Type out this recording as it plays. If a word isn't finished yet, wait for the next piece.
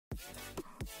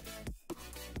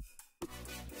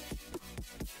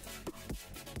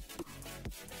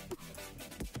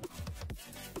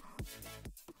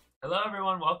Hello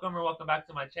everyone, welcome back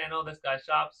to my channel, This Guy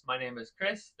Shops. My name is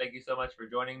Chris. Thank you so much for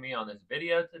joining me on this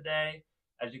video today.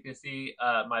 As you can see,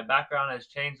 my background has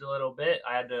changed a little bit.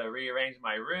 I had to rearrange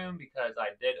my room because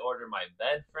I did order my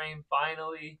bed frame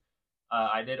finally.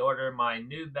 I did order my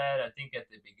new bed, I think at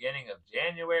the beginning of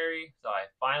January, so I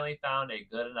finally found a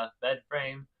good enough bed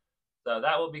frame. So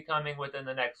that will be coming within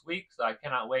the next week, so I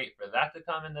cannot wait for that to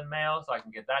come in the mail so I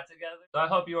can get that together. So I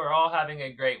hope you are all having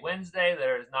a great Wednesday.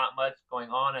 There is not much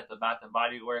going on at the Bath &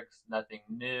 Body Works, nothing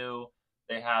new.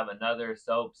 They have another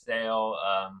soap sale.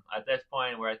 At this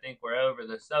point, where I think we're over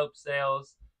the soap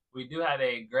sales, we do have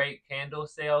a great candle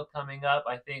sale coming up,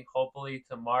 I think hopefully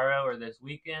tomorrow or this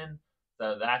weekend.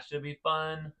 So that should be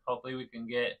fun. Hopefully we can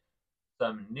get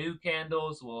some new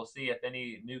candles. We'll see if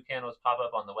any new candles pop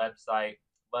up on the website,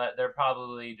 but they're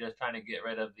probably just trying to get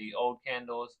rid of the old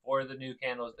candles for the new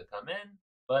candles to come in.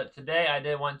 But today I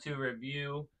did want to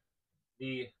review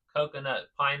the coconut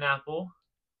pineapple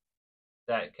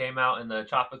that came out in the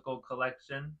tropical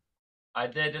collection. I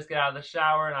did just get out of the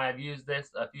shower and I've used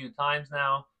this a few times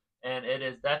now, and it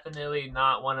is definitely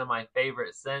not one of my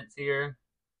favorite scents here.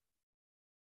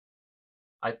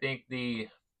 I think the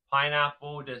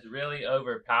pineapple just really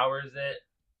overpowers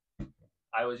it.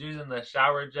 I was using the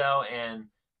shower gel and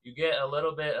you get a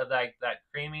little bit of that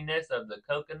creaminess of the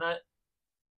coconut,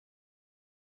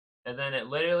 and then it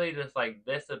literally just like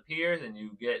disappears and you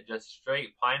get just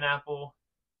straight pineapple.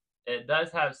 It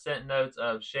does have scent notes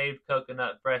of shaved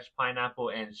coconut, fresh pineapple,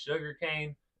 and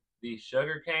sugarcane. The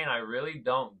sugarcane I really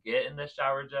don't get in the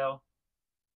shower gel.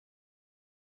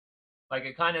 Like,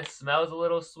 it kind of smells a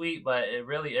little sweet, but it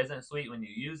really isn't sweet when you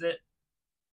use it.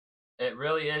 It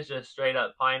really is just straight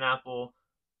up pineapple.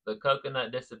 The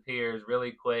coconut disappears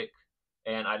really quick,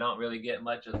 and I don't really get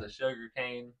much of the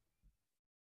sugarcane.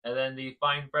 And then the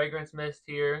fine fragrance mist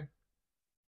here.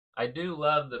 I do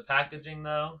love the packaging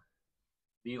though.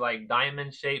 The like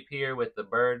diamond shape here with the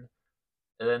bird,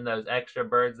 and then those extra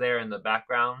birds there in the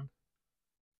background.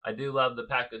 I do love the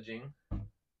packaging.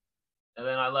 And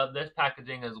then I love this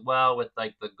packaging as well with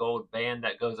like the gold band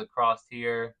that goes across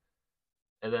here.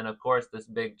 And then of course this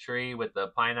big tree with the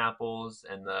pineapples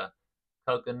and the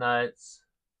coconuts.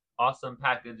 Awesome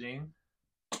packaging.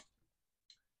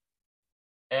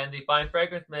 And the fine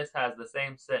fragrance mist has the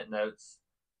same scent notes: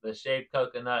 the shaved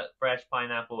coconut, fresh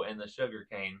pineapple, and the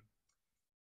sugarcane.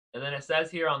 And then it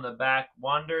says here on the back,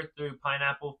 wander through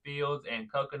pineapple fields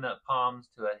and coconut palms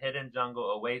to a hidden jungle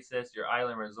oasis. Your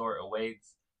island resort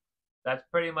awaits. That's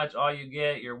pretty much all you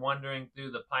get. You're wandering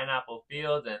through the pineapple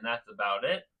fields, and that's about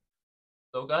it.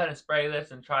 So we'll go ahead and spray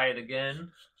this and try it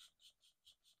again.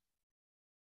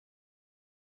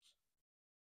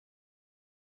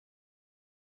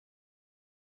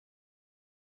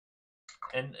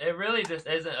 And it really just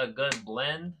isn't a good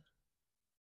blend.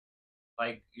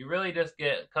 Like, you really just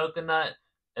get coconut,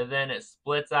 and then it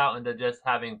splits out into just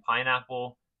having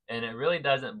pineapple, and it really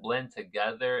doesn't blend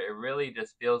together. It really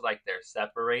just feels like they're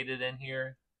separated in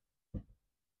here.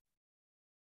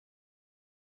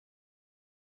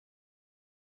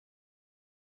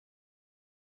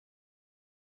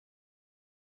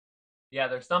 Yeah,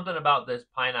 there's something about this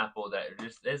pineapple that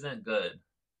just isn't good.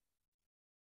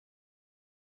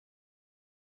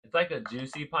 It's like a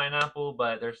juicy pineapple,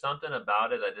 but there's something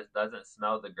about it that just doesn't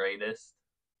smell the greatest.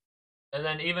 And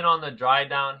then even on the dry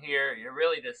down here, it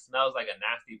really just smells like a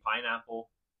nasty pineapple.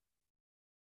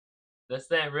 This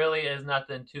scent really is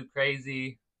nothing too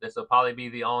crazy. This will probably be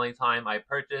the only time I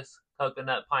purchase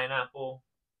coconut pineapple.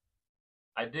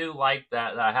 I do like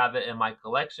that I have it in my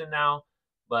collection now,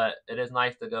 but it is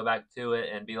nice to go back to it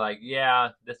and be like,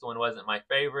 yeah, this one wasn't my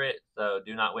favorite, so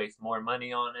do not waste more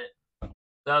money on it.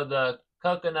 So the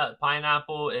coconut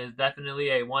pineapple is definitely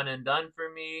a one and done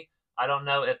for me. I don't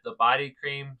know if the body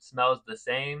cream smells the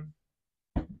same.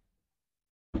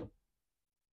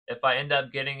 If I end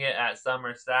up getting it at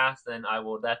Summer Sass, then I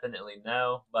will definitely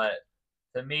know. But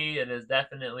to me, it is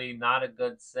definitely not a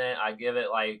good scent. I give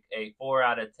it like a 4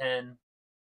 out of 10.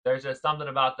 There's just something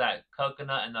about that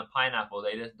coconut and the pineapple.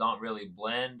 They just don't really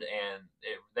blend, and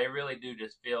they really do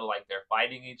just feel like they're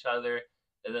fighting each other.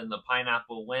 And then the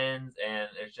pineapple wins, and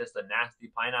it's just a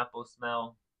nasty pineapple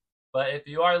smell. But if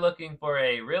you are looking for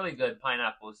a really good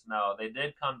pineapple smell, they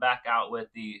did come back out with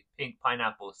the pink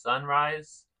pineapple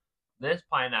sunrise. This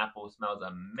pineapple smells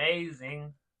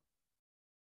amazing.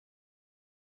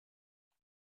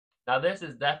 Now this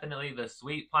is definitely the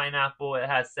sweet pineapple. It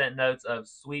has scent notes of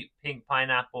sweet pink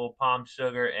pineapple, palm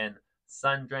sugar, and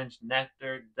sun-drenched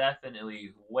nectar.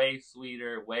 Definitely way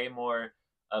sweeter, way more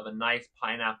of a nice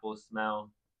pineapple smell.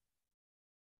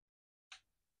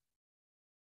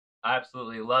 I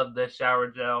absolutely love this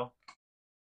shower gel.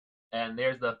 And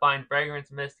there's the Fine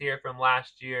Fragrance Mist here from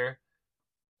last year.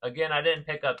 Again, I didn't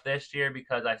pick up this year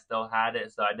because I still had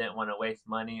it, so I didn't want to waste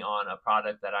money on a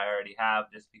product that I already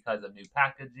have just because of new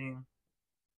packaging.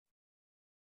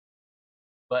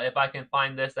 But if I can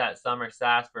find this at Summer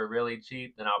Sass for really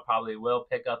cheap, then I'll probably will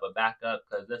pick up a backup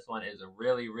because this one is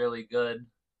really, really good.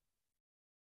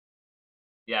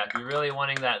 Yeah, if you're really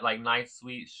wanting that like nice,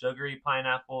 sweet, sugary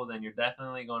pineapple, then you're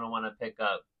definitely going to want to pick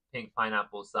up Pink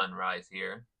Pineapple Sunrise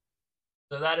here.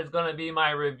 So that is going to be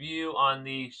my review on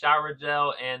the shower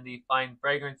gel and the fine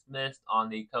fragrance mist on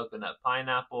the coconut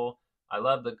pineapple. I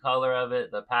love the color of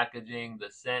it, the packaging, the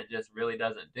scent just really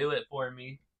doesn't do it for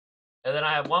me. And then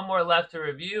I have one more left to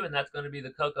review, and that's going to be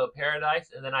the Cocoa Paradise.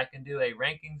 And then I can do a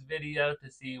rankings video to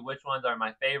see which ones are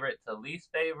my favorite to least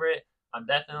favorite. I'm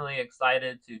definitely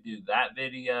excited to do that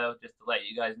video just to let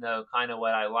you guys know kind of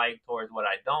what I like towards what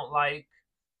I don't like.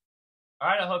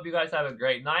 Alright, I hope you guys have a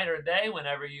great night or day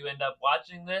whenever you end up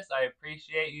watching this. I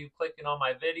appreciate you clicking on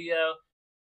my video.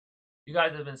 You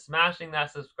guys have been smashing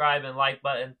that subscribe and like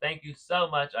button. Thank you so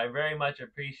much. I very much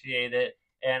appreciate it.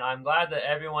 And I'm glad that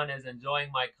everyone is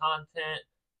enjoying my content.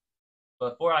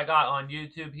 Before I got on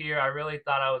YouTube here, I really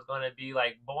thought I was going to be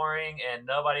like boring and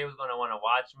nobody was going to want to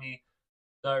watch me.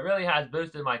 So it really has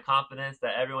boosted my confidence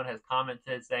that everyone has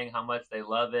commented saying how much they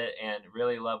love it and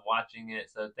really love watching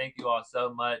it. So thank you all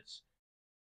so much.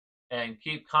 And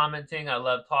keep commenting. I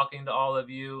love talking to all of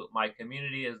you. My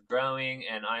community is growing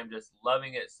and I'm just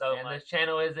loving it so much. And this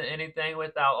channel isn't anything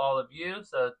without all of you.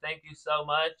 So thank you so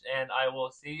much and I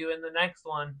will see you in the next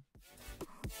one.